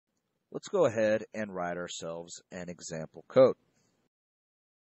Let's go ahead and write ourselves an example code.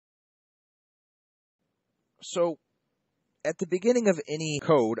 So at the beginning of any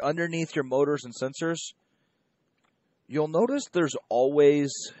code, underneath your motors and sensors, you'll notice there's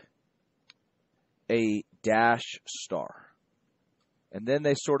always a dash star. And then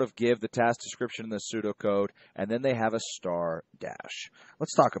they sort of give the task description in the pseudocode, and then they have a star dash.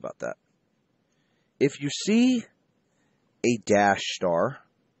 Let's talk about that. If you see a dash star,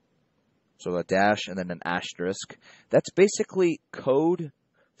 so a dash and then an asterisk, that's basically code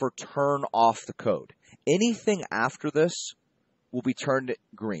for turn off the code. Anything after this will be turned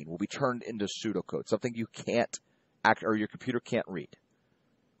green, will be turned into pseudocode, something you can't act or your computer can't read.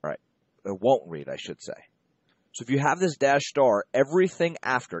 All right, it won't read, I should say. So if you have this dash star, everything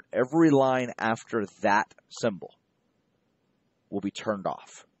after it, every line after that symbol will be turned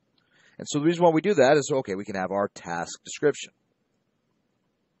off. And so the reason why we do that is, okay, we can have our task description.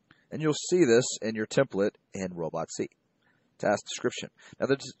 And you'll see this in your template in Robot C. Task description. Now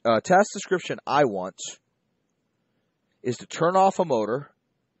the task description I want is to turn off a motor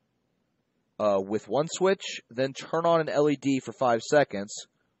with one switch, then turn on an LED for 5 seconds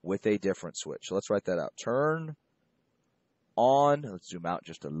with a different switch. So let's write that out. Turn on, let's zoom out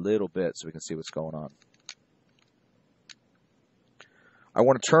just a little bit so we can see what's going on. I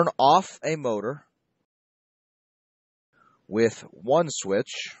want to turn off a motor with one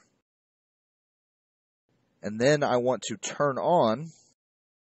switch, and then I want to turn on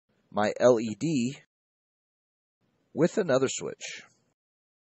my LED with another switch.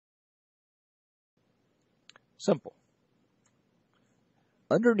 Simple.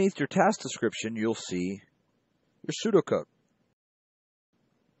 Underneath your task description, you'll see your pseudocode.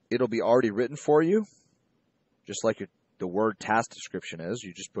 It'll be already written for you, just like the word task description is.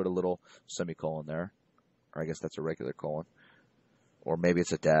 You just put a little semicolon there, or I guess that's a regular colon, or maybe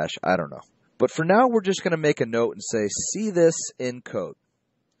it's a dash, I don't know. But for now, we're just going to make a note and say, see this in code.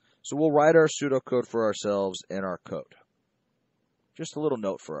 So we'll write our pseudocode for ourselves in our code. Just a little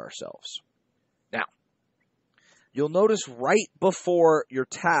note for ourselves. Now, you'll notice right before your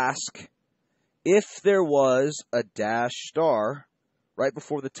task, if there was a dash star, right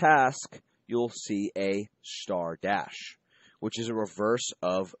before the task, you'll see a star dash, which is a reverse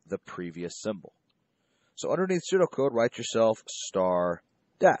of the previous symbol. So underneath pseudocode, write yourself star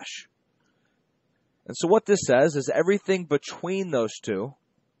dash. And so what this says is everything between those two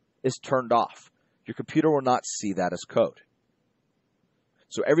is turned off. Your computer will not see that as code.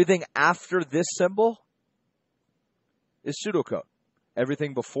 So everything after this symbol is pseudocode.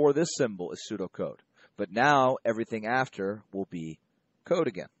 Everything before this symbol is pseudocode. But now everything after will be code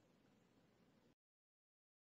again.